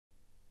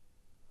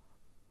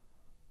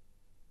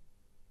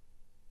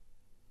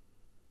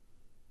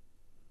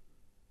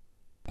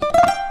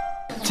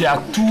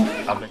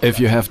If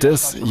you have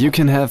this, you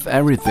can have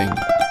everything.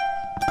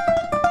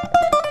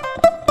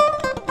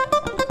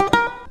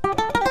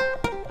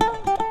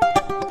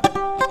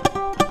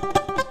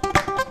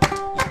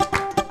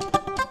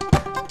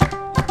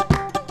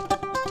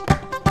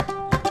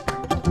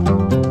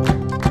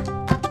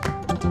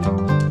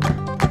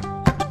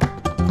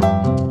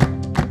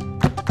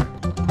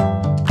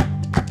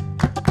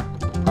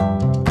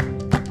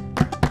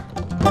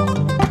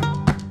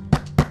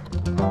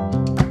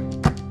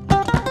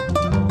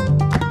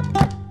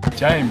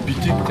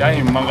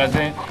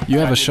 You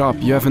have a shop,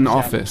 you have an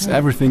office,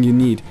 everything you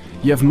need.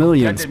 You have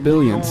millions,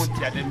 billions.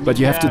 But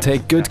you have to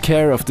take good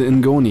care of the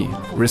ngoni,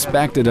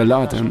 respect it a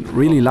lot and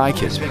really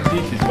like it.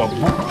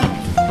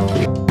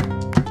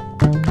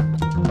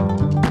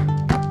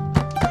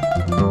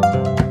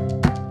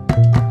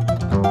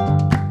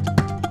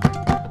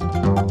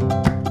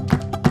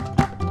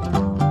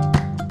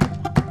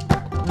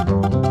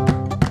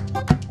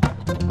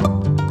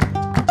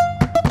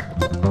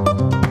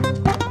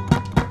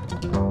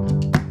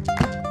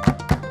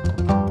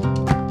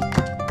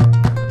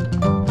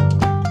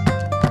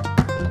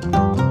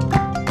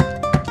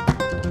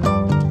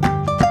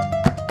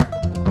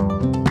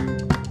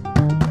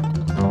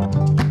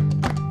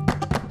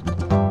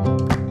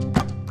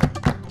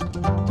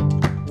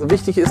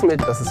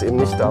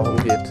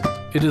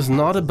 It is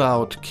not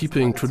about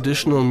keeping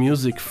traditional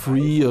music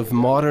free of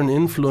modern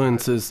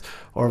influences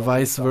or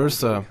vice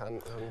versa.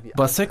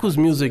 Bassekou's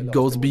music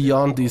goes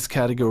beyond these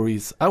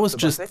categories. I was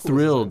just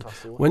thrilled.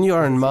 When you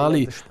are in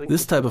Mali,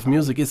 this type of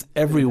music is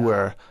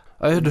everywhere.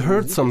 I had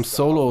heard some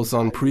solos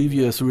on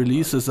previous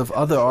releases of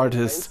other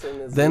artists.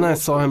 Then I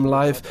saw him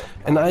live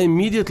and I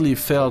immediately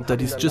felt that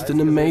he's just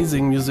an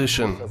amazing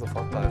musician.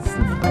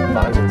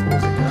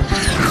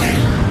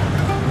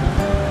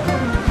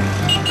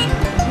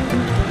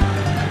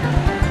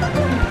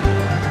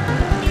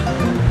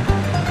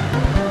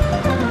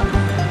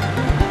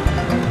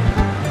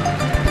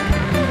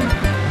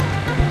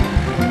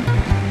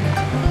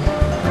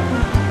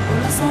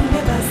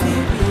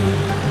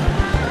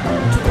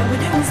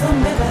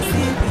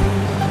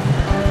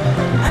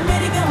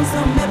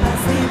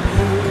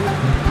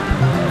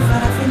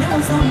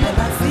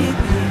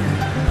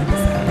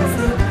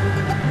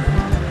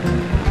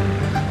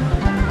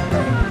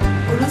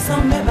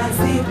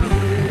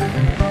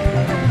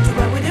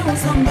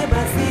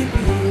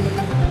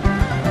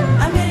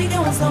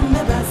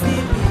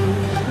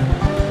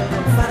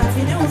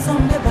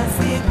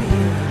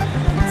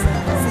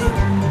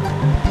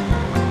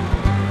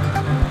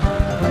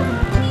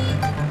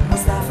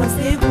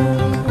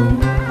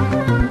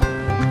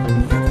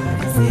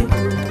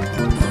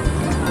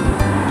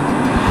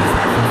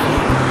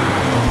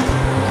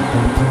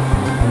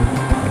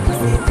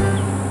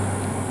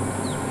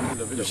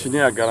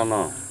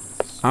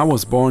 I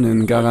was born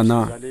in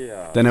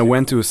Garana, then I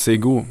went to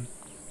Segu,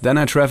 then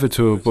I traveled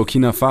to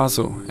Burkina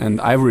Faso and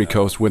Ivory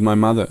Coast with my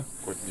mother.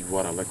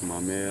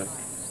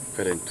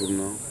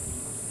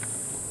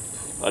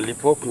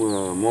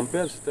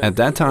 At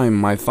that time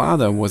my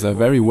father was a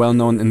very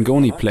well-known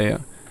ngoni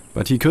player,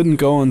 but he couldn't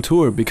go on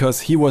tour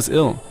because he was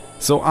ill,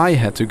 so I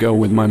had to go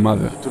with my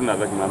mother.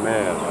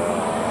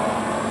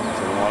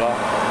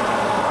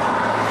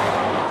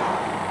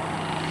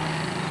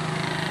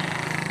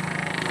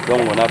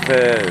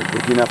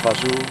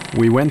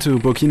 We went to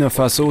Burkina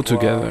Faso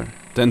together,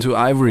 then to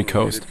Ivory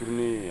Coast.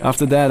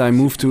 After that I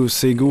moved to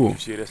Segu.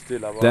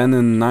 Then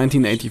in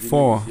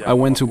 1984 I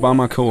went to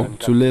Bamako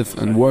to live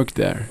and work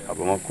there.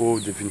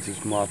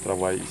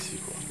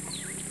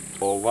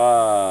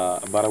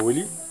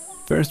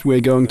 First we're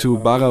going to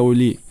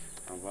Baraouli,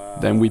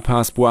 then we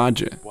pass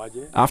Bouadje.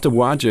 After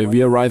Bouadje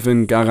we arrive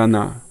in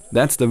Garana.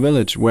 That's the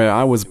village where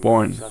I was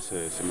born.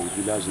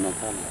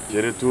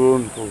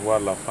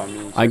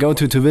 I go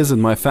to visit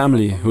my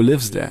family who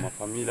lives there.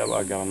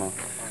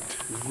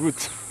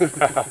 Good.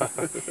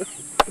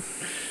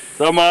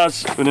 Ça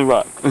marche, on y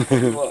va.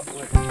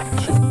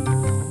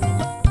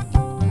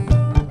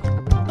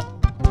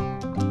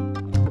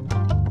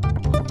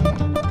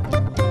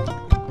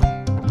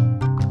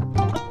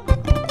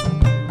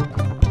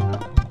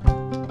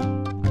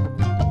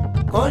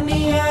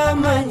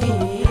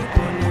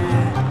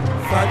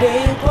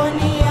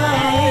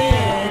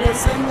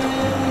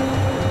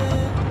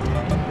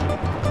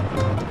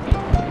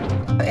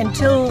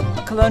 Until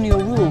colonial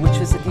rule, which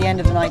was at the end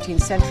of the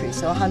 19th century,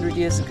 so 100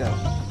 years ago.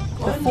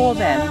 Before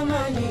then,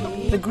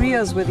 the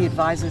griots were the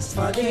advisors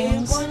to the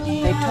kings.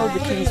 They told the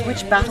kings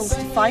which battles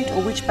to fight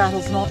or which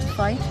battles not to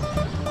fight.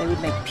 They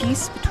would make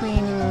peace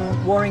between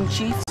warring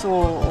chiefs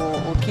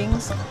or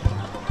kings.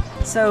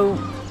 So,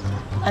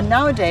 and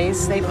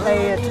nowadays they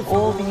play at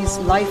all these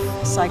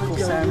life cycle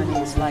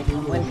ceremonies, like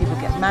when people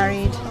get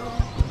married.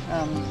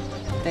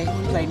 They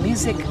play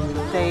music.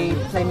 They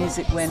play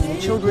music when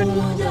children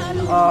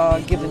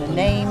are given a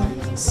name,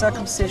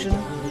 circumcision,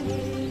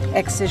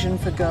 excision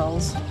for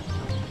girls.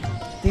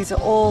 These are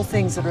all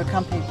things that are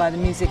accompanied by the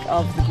music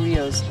of the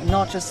griots.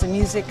 Not just the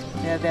music,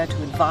 they're there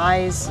to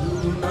advise,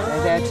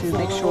 they're there to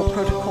make sure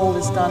protocol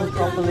is done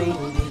properly.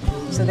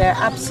 So they're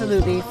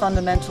absolutely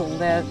fundamental.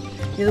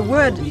 The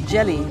word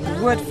jelly,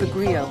 the word for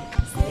griot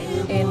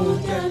in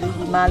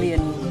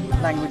Malian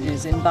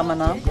languages, in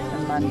Bamana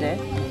and Mande,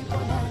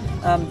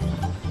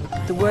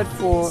 the word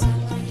for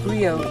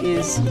griot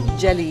is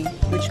jelly,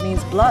 which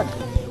means blood.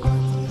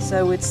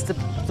 So it's the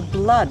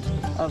blood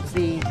of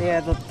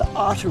they're the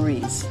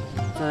arteries,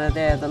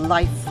 they're the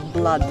life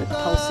blood that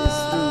pulses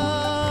through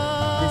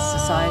this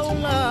society.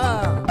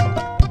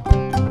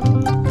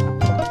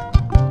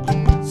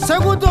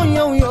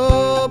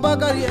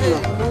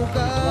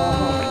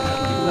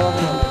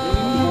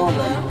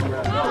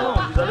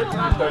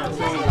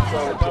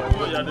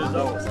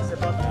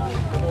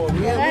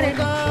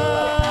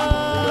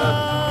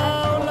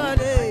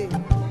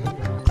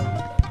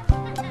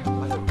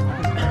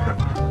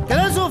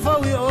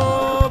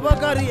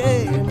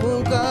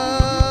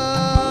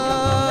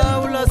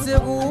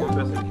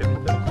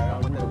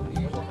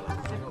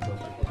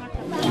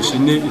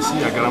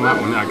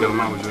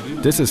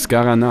 This is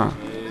Garana.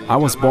 I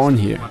was born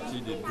here.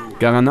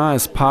 Garana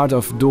is part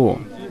of Do.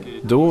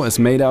 Do is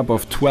made up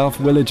of 12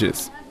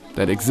 villages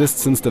that exist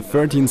since the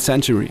 13th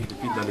century.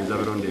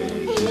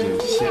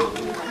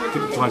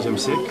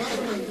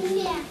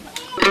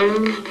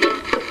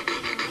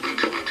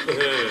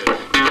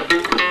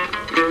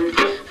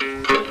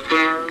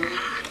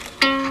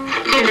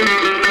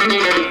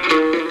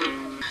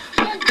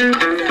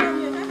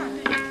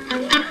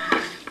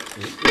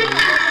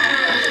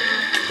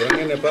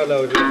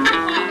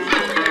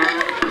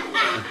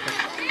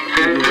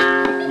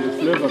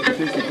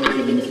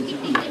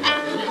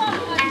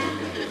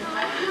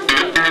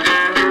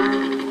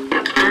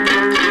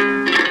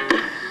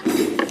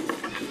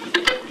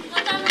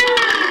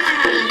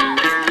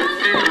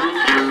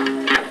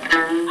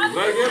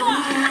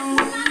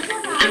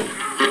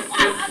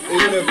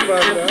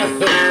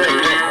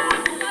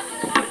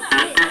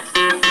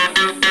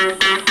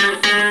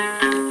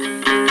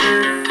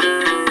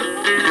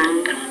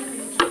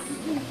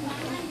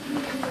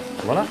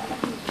 Voilà.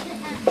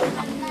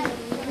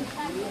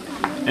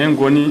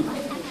 Ngoni.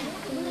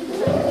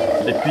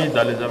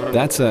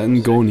 That's a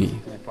ngoni.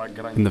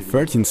 In the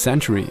 13th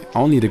century,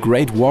 only the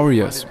great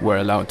warriors were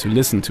allowed to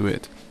listen to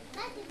it.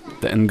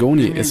 The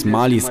ngoni is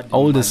Mali's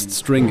oldest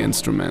string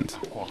instrument.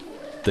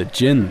 The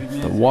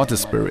jinn, the water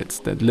spirits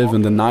that live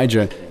in the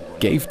Niger,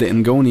 gave the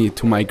ngoni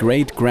to my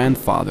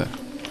great-grandfather.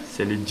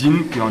 C'est les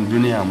djinns qui ont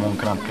donné à mon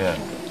grand-père.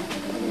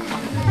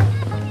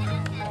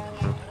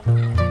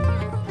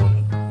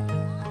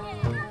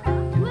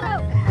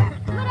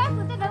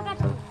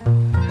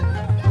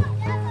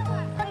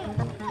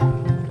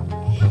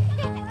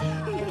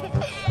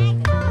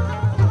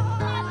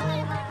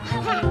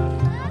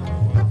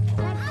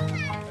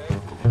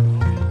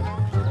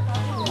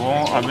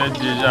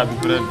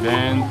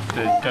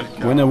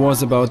 When I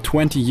was about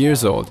 20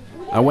 years old,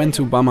 I went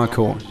to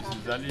Bamako.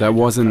 That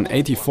was in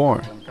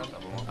 '84.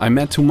 I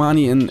met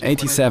Toumani in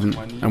 '87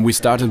 and we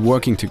started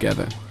working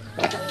together.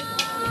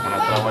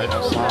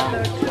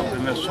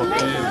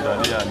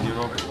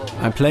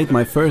 I played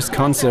my first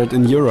concert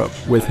in Europe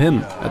with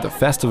him at a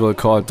festival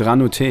called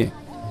Dranouté.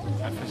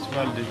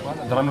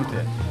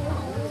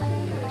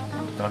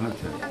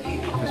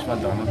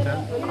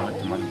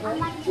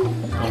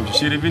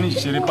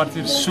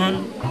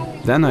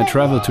 Then I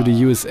traveled to the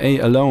USA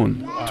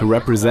alone to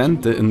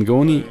represent the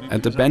ngoni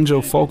at the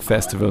Banjo Folk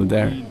Festival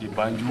there.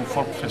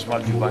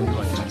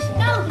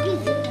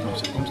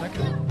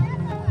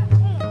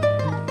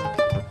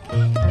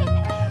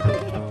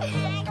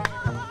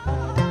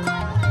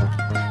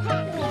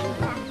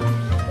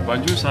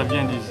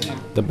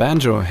 The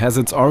banjo has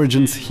its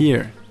origins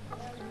here.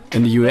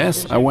 In the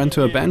US, I went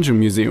to a banjo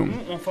museum.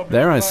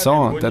 There I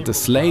saw that the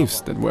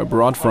slaves that were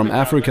brought from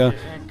Africa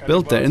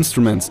built their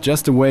instruments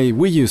just the way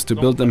we used to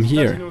build them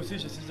here.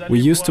 We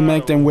used to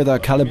make them with a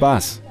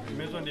calabash.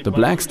 The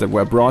blacks that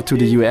were brought to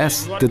the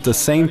US did the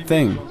same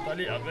thing.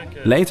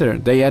 Later,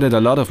 they added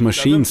a lot of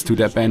machines to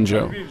their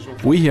banjo.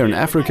 We here in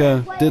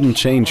Africa didn't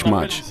change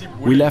much.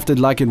 We left it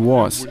like it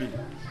was.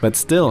 But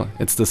still,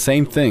 it's the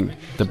same thing.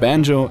 The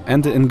banjo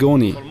and the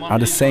ngoni are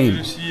the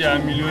same.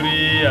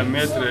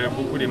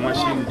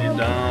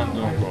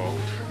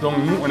 Donc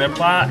nous, on n'a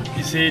pas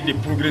essayé de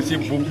progresser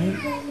beaucoup,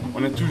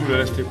 on est toujours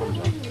resté comme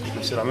ça.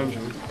 C'est la même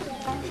chose.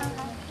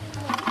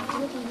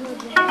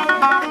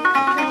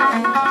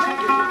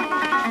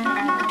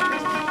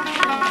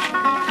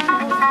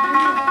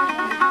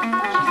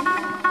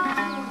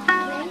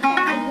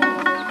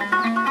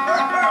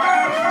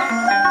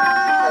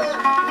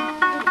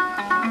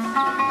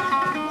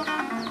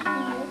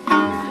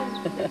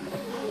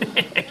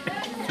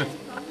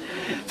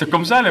 C'est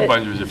comme ça les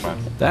banjos, je pense.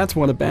 That's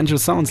what a banjo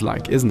sounds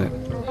like, isn't it?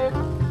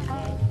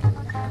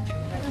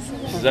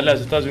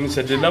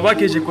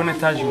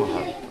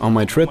 On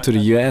my trip to the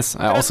US,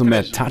 I also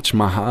met Taj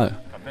Mahal.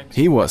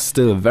 He was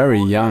still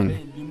very young.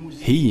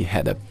 He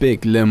had a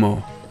big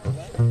limo.